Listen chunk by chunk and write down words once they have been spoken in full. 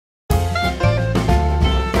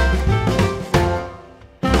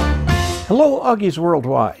Hello, Augies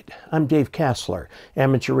Worldwide. I'm Dave Kassler,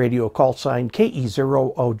 amateur radio call sign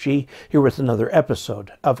KE0OG, here with another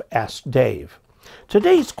episode of Ask Dave.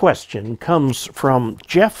 Today's question comes from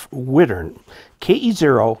Jeff Wittern,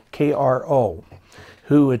 KE0KRO,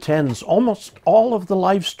 who attends almost all of the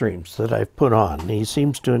live streams that I've put on. He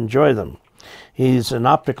seems to enjoy them. He's an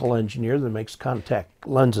optical engineer that makes contact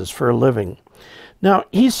lenses for a living. Now,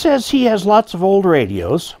 he says he has lots of old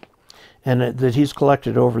radios, and that he's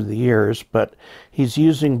collected over the years, but he's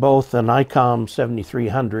using both an ICOM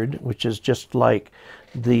 7300, which is just like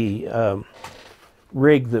the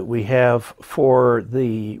rig that we have for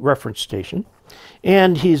the reference station,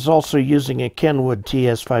 and he's also using a Kenwood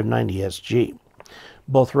TS590SG.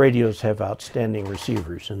 Both radios have outstanding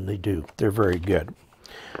receivers, and they do. They're very good.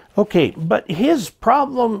 Okay, but his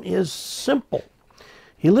problem is simple.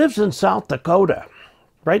 He lives in South Dakota,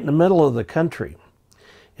 right in the middle of the country,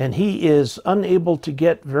 and he is unable to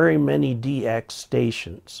get very many DX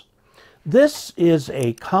stations. This is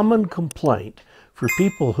a common complaint for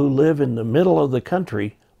people who live in the middle of the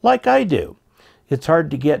country, like I do. It's hard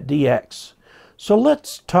to get DX. So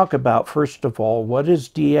let's talk about, first of all, what is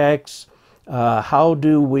DX, how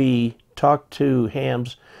do we talk to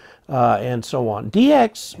hams, and so on.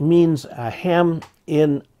 DX means a ham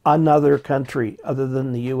in another country other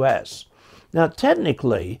than the U.S. Now,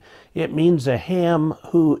 technically, it means a ham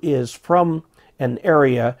who is from an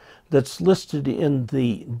area that's listed in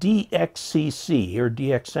the DXCC, or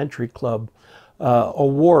DX Entry Club,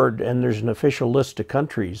 award, and there's an official list of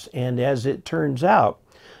countries. And as it turns out,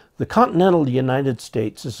 the continental United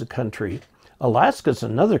States is a country, Alaska's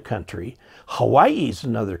another country, Hawaii's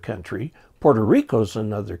another country, Puerto Rico's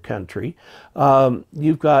another country.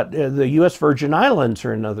 You've got the U.S. Virgin Islands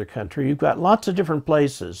are another country. You've got lots of different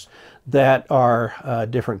places that are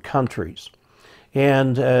different countries.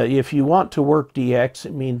 And if you want to work DX,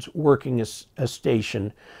 it means working a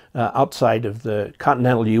station outside of the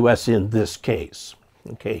continental U.S. in this case,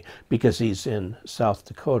 okay, because he's in South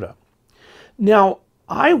Dakota. Now,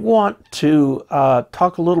 I want to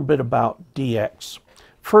talk a little bit about DX.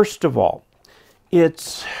 First of all,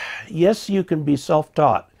 yes, you can be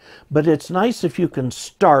self-taught, but it's nice if you can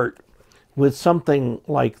start with something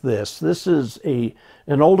like this. This is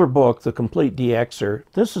an older book, The Complete DXer.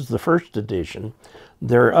 This is the first edition.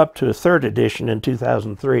 They're up to a third edition in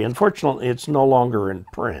 2003. Unfortunately, it's no longer in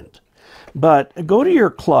print. But go to your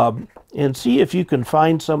club and see if you can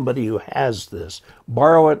find somebody who has this.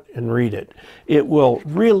 Borrow it and read it. It will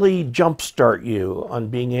really jumpstart you on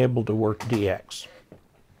being able to work DX.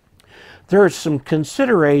 There are some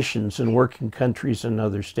considerations in working countries and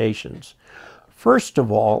other stations. First of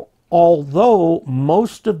all, although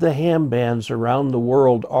most of the ham bands around the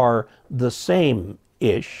world are the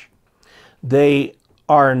same-ish, they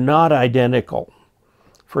are not identical.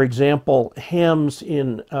 For example, hams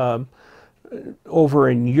over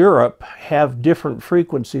in Europe have different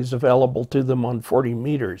frequencies available to them on 40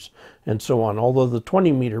 meters and so on, although the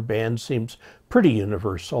 20-meter band seems pretty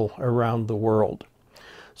universal around the world.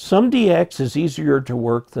 Some DX is easier to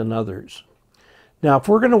work than others. Now, if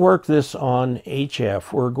we're going to work this on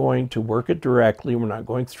HF, we're going to work it directly. We're not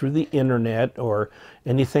going through the internet or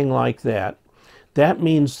anything like that. That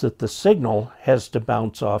means that the signal has to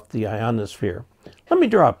bounce off the ionosphere. Let me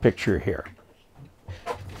draw a picture here.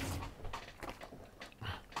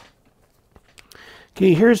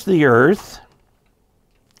 Okay, here's the Earth.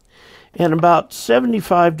 And about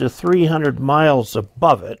 75 to 300 miles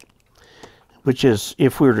above it, which is,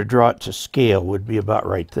 if we were to draw it to scale, would be about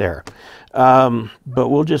right there. But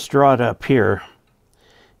we'll just draw it up here,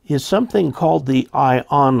 is something called the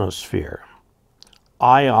ionosphere.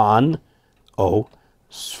 Ionosphere.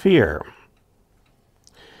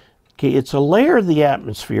 Okay, it's a layer of the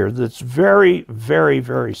atmosphere that's very, very,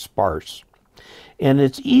 very sparse. And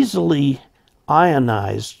it's easily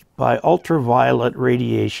ionized by ultraviolet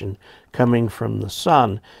radiation coming from the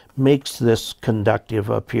sun, makes this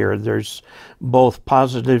conductive up here. There's both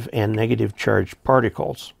positive and negative charged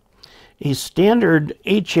particles. A standard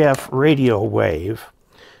HF radio wave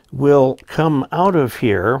will come out of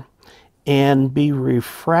here and be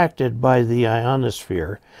refracted by the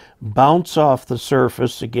ionosphere, bounce off the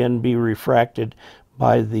surface, again be refracted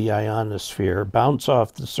by the ionosphere, bounce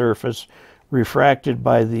off the surface, refracted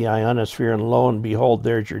by the ionosphere, and lo and behold,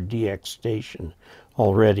 there's your DX station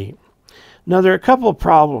already. Now, there are a couple of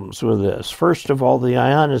problems with this. First of all, the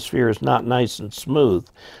ionosphere is not nice and smooth,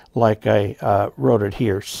 like I wrote it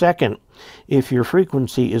here. Second, if your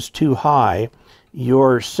frequency is too high,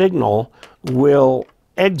 your signal will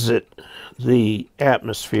exit the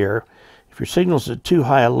atmosphere. If your signal's at too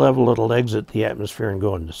high a level, it'll exit the atmosphere and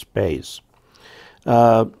go into space.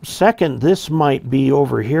 Second, this might be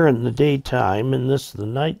over here in the daytime and this the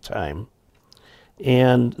nighttime.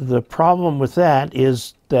 And the problem with that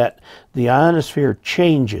is that the ionosphere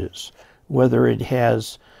changes whether it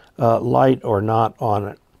has light or not on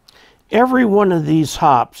it. Every one of these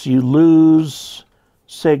hops, you lose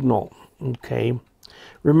signal, okay?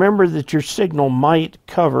 Remember that your signal might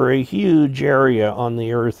cover a huge area on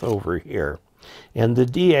the Earth over here, and the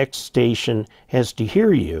DX station has to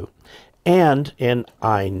hear you. And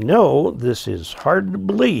I know this is hard to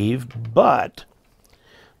believe, but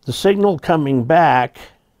the signal coming back,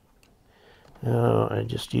 I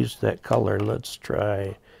just used that color, let's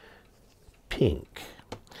try pink.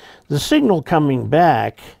 The signal coming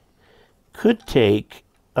back could take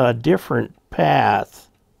a different path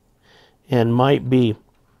and might be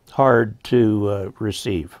hard to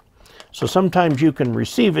receive. So sometimes you can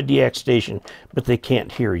receive a DX station, but they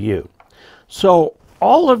can't hear you. So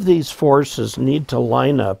all of these forces need to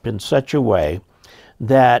line up in such a way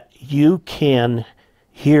that you can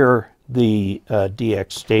hear the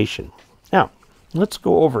DX station. Now, let's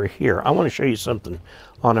go over here. I want to show you something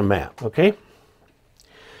on a map, okay?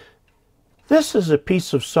 This is a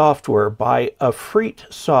piece of software by a Freet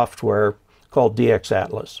software called DX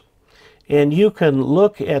Atlas. And you can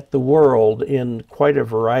look at the world in quite a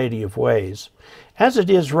variety of ways. As it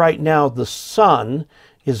is right now, the sun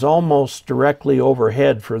is almost directly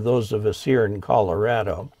overhead for those of us here in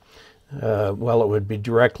Colorado. Well, it would be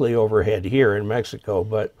directly overhead here in Mexico,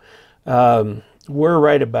 but we're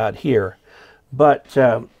right about here. But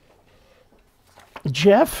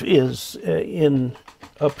Jeff is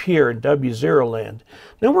up here in W0 land.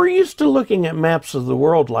 Now, we're used to looking at maps of the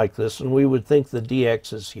world like this, and we would think the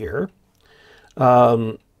DX is here,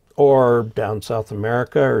 or down South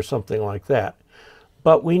America or something like that.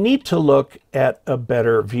 But we need to look at a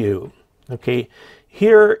better view. Okay,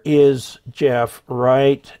 here is Jeff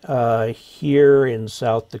right here in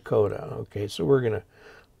South Dakota. Okay, so we're going to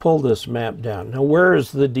pull this map down. Now, where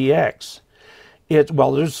is the DX?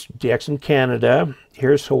 Well, there's DX in Canada.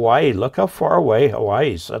 Here's Hawaii. Look how far away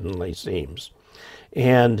Hawaii suddenly seems.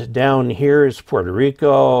 And down here is Puerto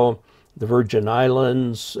Rico, the Virgin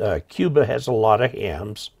Islands. Cuba has a lot of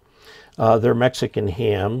hams. They're Mexican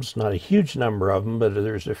hams, not a huge number of them, but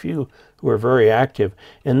there's a few who are very active.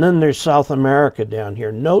 And then there's South America down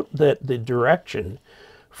here. Note that the direction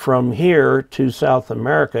from here to South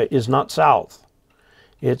America is not south.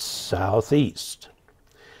 It's southeast.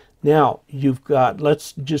 Now, you've got,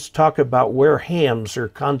 let's just talk about where hams are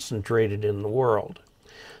concentrated in the world.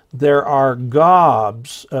 There are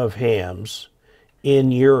gobs of hams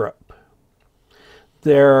in Europe.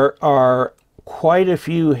 There are quite a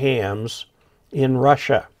few hams in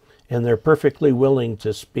Russia, and they're perfectly willing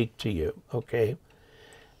to speak to you, okay?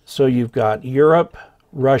 So you've got Europe,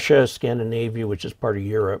 Russia, Scandinavia, which is part of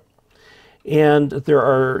Europe, and there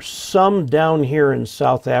are some down here in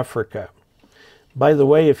South Africa. By the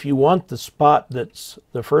way, if you want the spot that's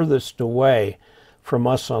the furthest away from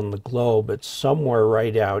us on the globe, it's somewhere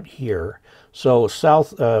right out here. So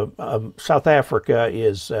South Africa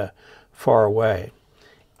is far away.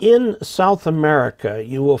 In South America,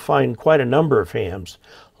 you will find quite a number of hams.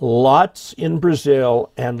 Lots in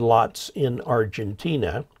Brazil and lots in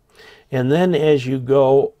Argentina. And then as you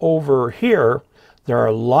go over here, there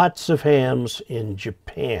are lots of hams in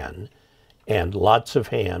Japan and lots of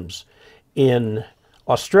hams in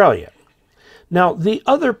Australia. Now, the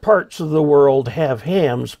other parts of the world have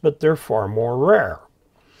hams, but they're far more rare.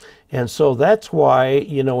 And so that's why,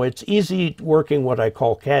 you know, it's easy working what I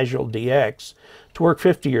call casual DX to work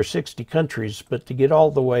 50 or 60 countries, but to get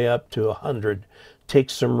all the way up to 100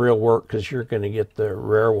 takes some real work because you're going to get the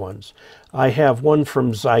rare ones. I have one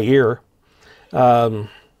from Zaire,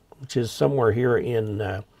 which is somewhere here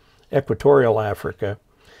in Equatorial Africa,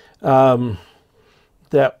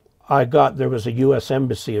 that I got. There was a U.S.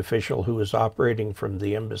 Embassy official who was operating from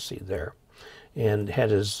the embassy there and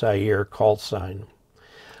had his Zaire call sign.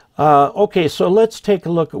 Okay, so let's take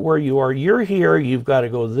a look at where you are. You're here. You've got to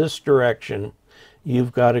go this direction.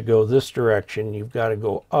 You've got to go this direction. You've got to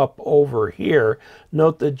go up over here.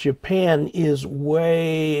 Note that Japan is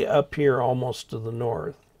way up here, almost to the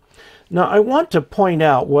north. Now, I want to point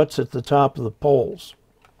out what's at the top of the poles.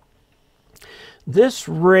 This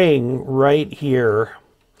ring right here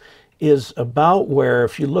is about where,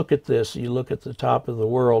 if you look at this, you look at the top of the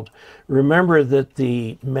world, remember that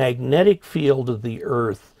the magnetic field of the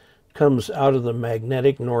Earth comes out of the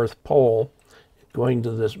magnetic North Pole, going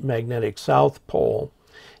to this magnetic South Pole.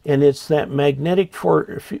 And it's that magnetic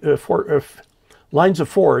lines of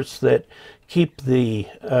force that keep the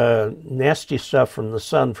nasty stuff from the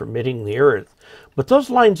sun from hitting the earth. But those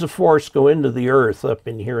lines of force go into the earth up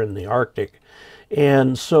in here in the Arctic.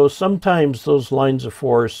 And so sometimes those lines of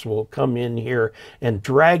force will come in here and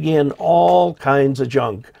drag in all kinds of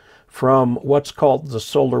junk from what's called the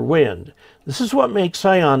solar wind. This is what makes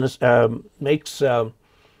aurora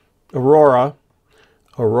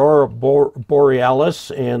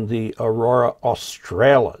borealis and the aurora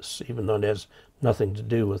australis, even though it has nothing to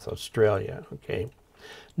do with Australia. Okay.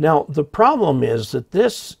 Now the problem is that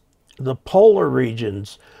the polar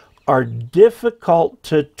regions are difficult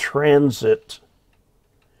to transit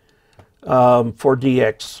for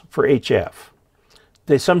DX, for HF.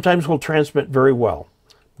 They sometimes will transmit very well,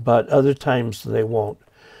 but other times they won't.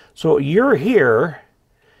 So you're here,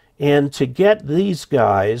 and to get these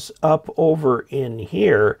guys up over in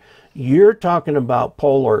here, you're talking about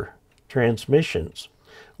polar transmissions.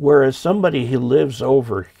 Whereas somebody who lives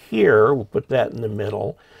over here, we'll put that in the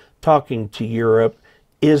middle, talking to Europe,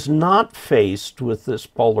 is not faced with this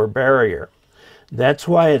polar barrier. That's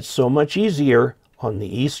why it's so much easier on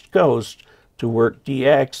the East Coast to work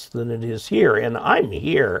DX than it is here. And I'm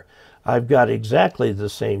here. I've got exactly the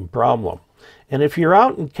same problem. And if you're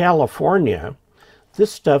out in California,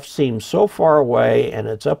 this stuff seems so far away and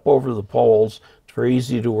it's up over the poles. It's very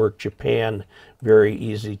easy to work Japan, very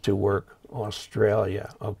easy to work Australia.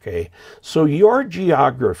 Okay, so your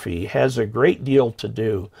geography has a great deal to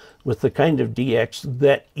do with the kind of DX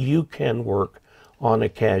that you can work on a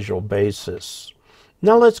casual basis.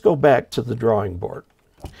 Now let's go back to the drawing board.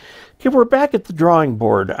 Okay, we're back at the drawing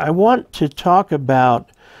board. I want to talk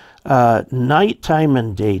about nighttime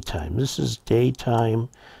and daytime. This is daytime,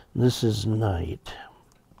 this is night.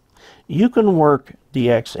 You can work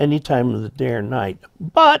DX any time of the day or night,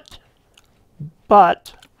 but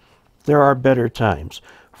there are better times.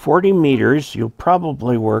 40 meters, you'll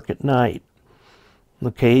probably work at night.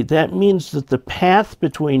 Okay, that means that the path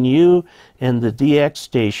between you and the DX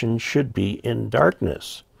station should be in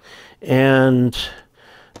darkness. And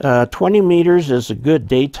 20 meters is a good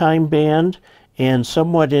daytime band, and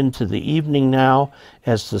somewhat into the evening now.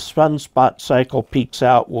 As the sunspot cycle peaks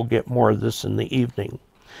out, we'll get more of this in the evening.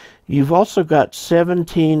 You've also got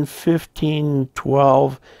 17, 15,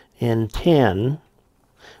 12, and 10,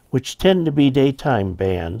 which tend to be daytime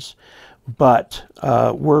bands, but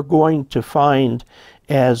we're going to find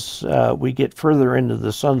as we get further into the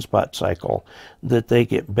sunspot cycle that they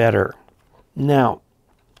get better. Now,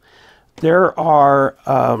 there are,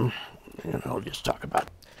 and I'll just talk about it.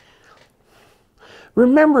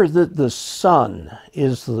 Remember that the sun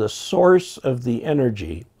is the source of the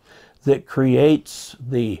energy that creates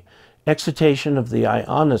the excitation of the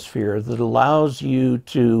ionosphere that allows you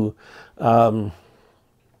to work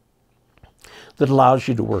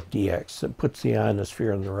DX, that puts the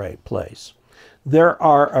ionosphere in the right place. There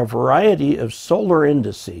are a variety of solar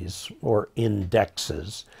indices, or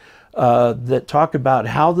indexes, that talk about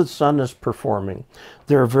how the sun is performing.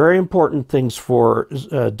 There are very important things for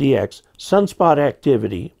DX: sunspot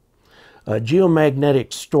activity,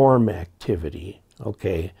 geomagnetic storm activity,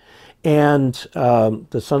 okay? And the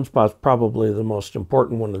sunspot's probably the most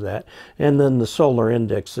important one of that. And then the solar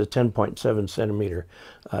index, the 10.7 centimeter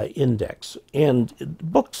index. And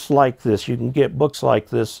books like this, you can get books like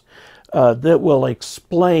this that will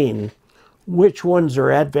explain which ones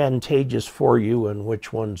are advantageous for you and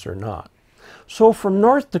which ones are not. So from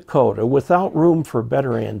North Dakota, without room for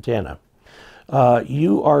better antenna,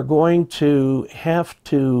 you are going to have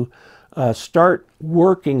to start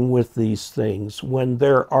working with these things when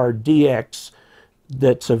there are DX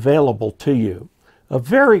that's available to you. A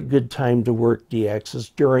very good time to work DX is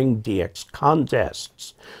during DX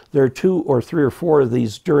contests. There are 2 or 3 or 4 of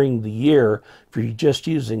these during the year. If you're just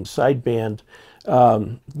using sideband,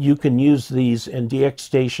 you can use these, and DX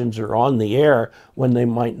stations are on the air when they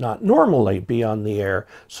might not normally be on the air,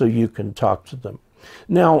 so you can talk to them.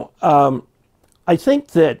 Now, I think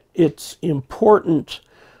that it's important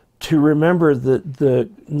to remember that the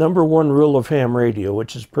 #1 rule of ham radio,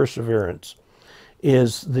 which is perseverance,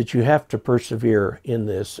 is that you have to persevere in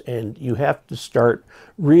this, and you have to start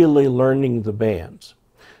really learning the bands.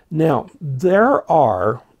 Now, there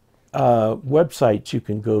are websites you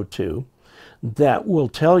can go to that will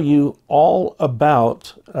tell you all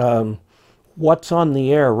about what's on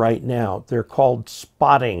the air right now. They're called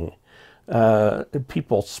spotting.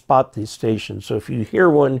 People spot these stations. So if you hear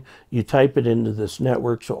one, you type it into this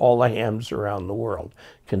network so all the hams around the world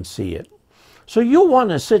can see it. So you'll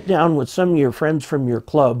want to sit down with some of your friends from your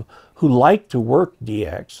club who like to work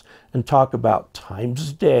DX and talk about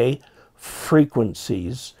times of day,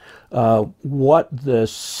 frequencies, what the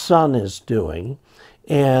sun is doing,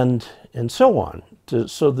 and and so on,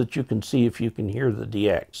 so that you can see if you can hear the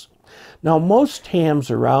DX. Now, most hams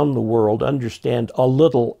around the world understand a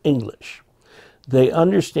little English. They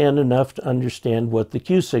understand enough to understand what the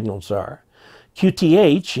Q signals are.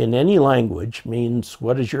 QTH in any language means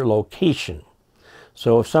what is your location.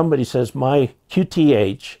 So if somebody says my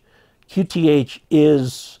QTH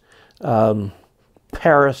is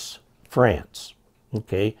Paris, France.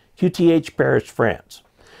 Okay, QTH Paris, France.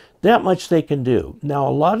 That much they can do. Now, a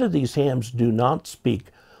lot of these hams do not speak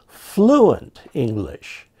fluent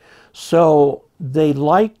English. So they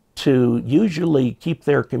like to usually keep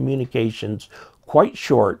their communications quite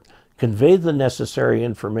short, convey the necessary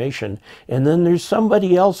information, and then there's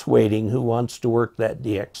somebody else waiting who wants to work that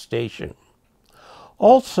DX station.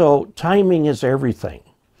 Also, timing is everything.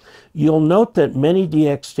 You'll note that many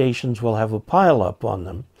DX stations will have a pileup on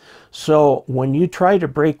them. So when you try to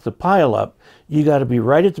break the pileup, you got to be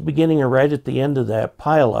right at the beginning or right at the end of that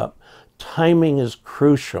pileup. Timing is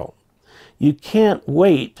crucial. You can't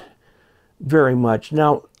wait very much.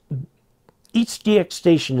 Now, each DX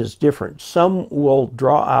station is different. Some will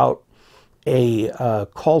draw out a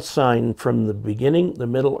call sign from the beginning, the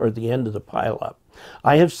middle, or the end of the pileup.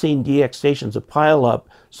 I have seen DX stations, a pileup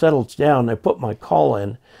settles down, I put my call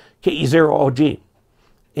in, KE0OG,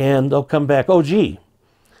 and they'll come back, OG.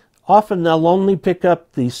 Often they'll only pick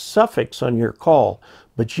up the suffix on your call,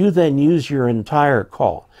 but you then use your entire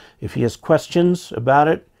call. If he has questions about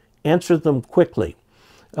it, answer them quickly.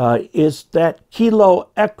 Is that Kilo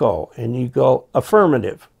Echo? And you go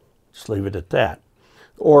affirmative. Just leave it at that.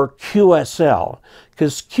 Or QSL,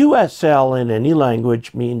 because QSL in any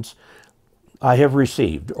language means I have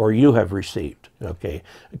received or you have received. Okay,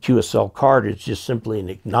 a QSL card is just simply an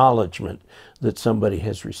acknowledgement that somebody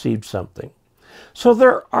has received something. So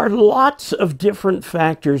there are lots of different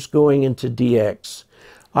factors going into DX.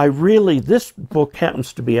 This book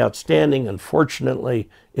happens to be outstanding. Unfortunately,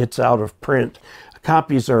 it's out of print.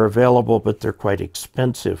 Copies are available, but they're quite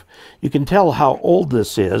expensive. You can tell how old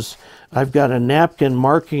this is. I've got a napkin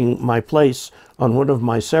marking my place on one of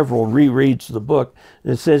my several rereads of the book,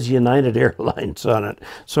 and it says United Airlines on it.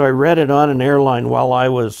 So I read it on an airline while I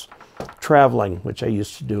was traveling, which I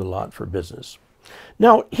used to do a lot for business.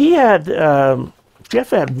 Now, Jeff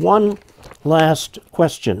had one last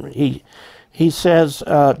question. He says,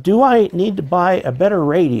 do I need to buy a better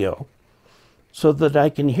radio so that I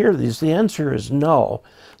can hear these? The answer is no.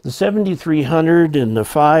 The 7300 and the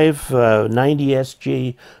 590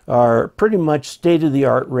 SG are pretty much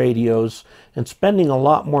state-of-the-art radios, and spending a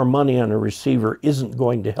lot more money on a receiver isn't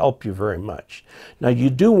going to help you very much. Now, you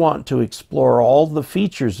do want to explore all the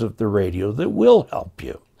features of the radio that will help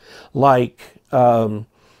you, like the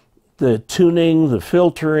tuning, the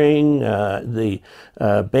filtering, the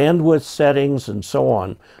bandwidth settings, and so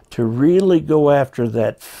on, to really go after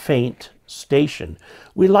that faint station.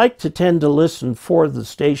 We like to tend to listen for the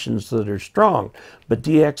stations that are strong, but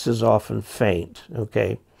DX is often faint,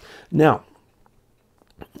 okay? Now,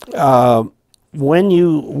 when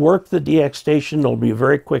you work the DX station, it'll be a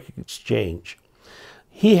very quick exchange.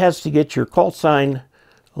 He has to get your call sign,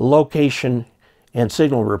 location, and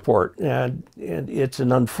signal report. And it's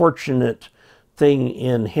an unfortunate thing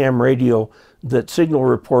in ham radio that signal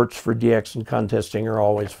reports for DX and contesting are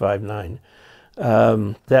always 5.9.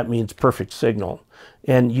 That means perfect signal.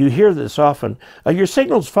 And you hear this often. Your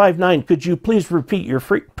signal's 5.9. Could you please repeat your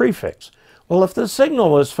prefix? Well, if the signal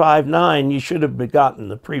was 5.9, you should have gotten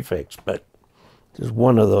the prefix, but it's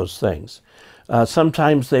one of those things.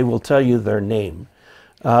 Sometimes they will tell you their name.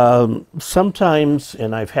 Sometimes,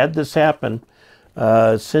 and I've had this happen,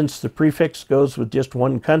 since the prefix goes with just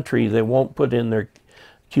one country, they won't put in their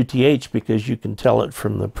QTH because you can tell it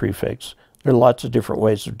from the prefix. There are lots of different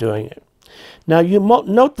ways of doing it. Now, you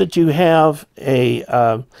note that you have a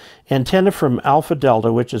antenna from Alpha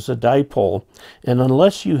Delta, which is a dipole, and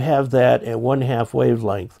unless you have that at 1/2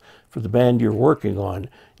 wavelength for the band you're working on,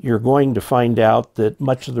 you're going to find out that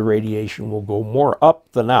much of the radiation will go more up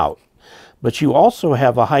than out. But you also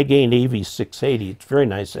have a high-gain AV680. It's a very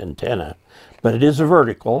nice antenna, but it is a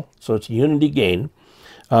vertical, so it's unity gain.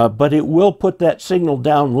 But it will put that signal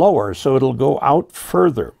down lower, so it'll go out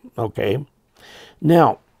further, okay?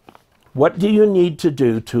 Now, what do you need to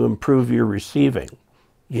do to improve your receiving?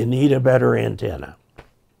 You need a better antenna.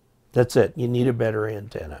 That's it. You need a better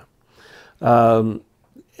antenna.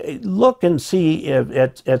 Look and see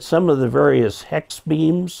at some of the various hex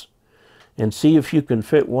beams and see if you can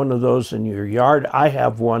fit one of those in your yard. I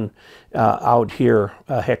have one out here,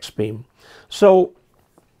 a hex beam. So,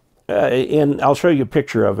 and I'll show you a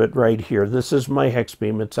picture of it right here. This is my hex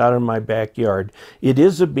beam. It's out in my backyard. It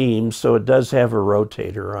is a beam, so it does have a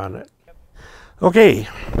rotator on it. Okay,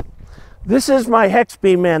 This is my hex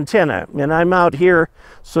beam antenna, and I'm out here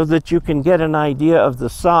so that you can get an idea of the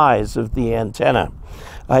size of the antenna.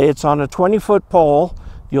 It's on a 20-foot pole.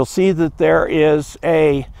 You'll see that there is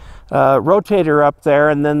a rotator up there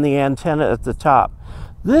and then the antenna at the top.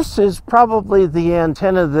 This is probably the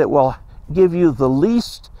antenna that will give you the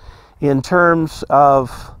least in terms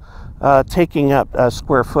of taking up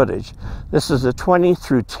square footage. This is a 20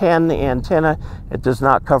 through 10 antenna. It does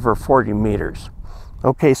not cover 40 meters.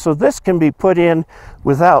 Okay, so this can be put in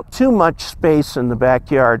without too much space in the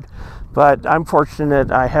backyard, but I'm fortunate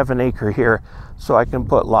I have an acre here, so I can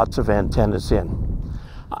put lots of antennas in.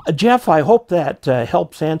 Jeff, I hope that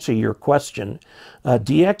helps answer your question.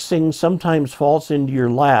 DXing sometimes falls into your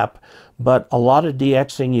lap, but a lot of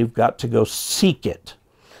DXing, you've got to go seek it.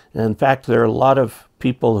 And in fact, there are a lot of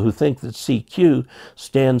people who think that CQ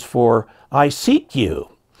stands for I seek you.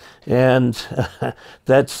 And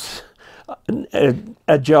that's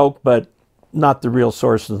a joke, but not the real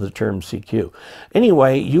source of the term CQ.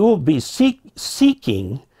 Anyway, you will be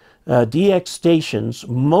seeking DX stations.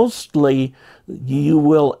 Mostly you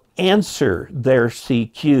will answer their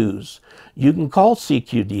CQs. You can call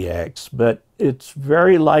CQDX, but it's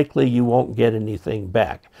very likely you won't get anything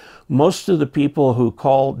back. Most of the people who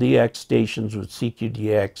call DX stations with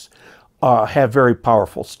CQDX have very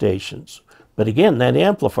powerful stations. But again, that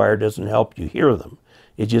amplifier doesn't help you hear them.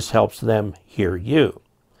 It just helps them hear you.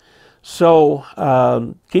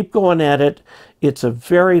 So keep going at it. It's a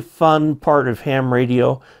very fun part of ham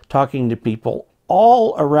radio, talking to people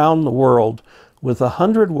all around the world with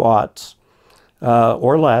 100 watts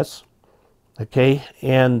or less, okay?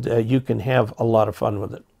 And you can have a lot of fun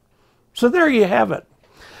with it. So there you have it.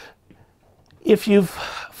 If you've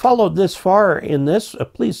followed this far in this,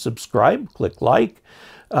 please subscribe, click like.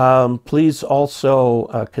 Please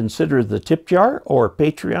also consider the tip jar or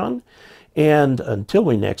Patreon. And until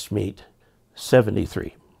we next meet,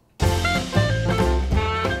 73.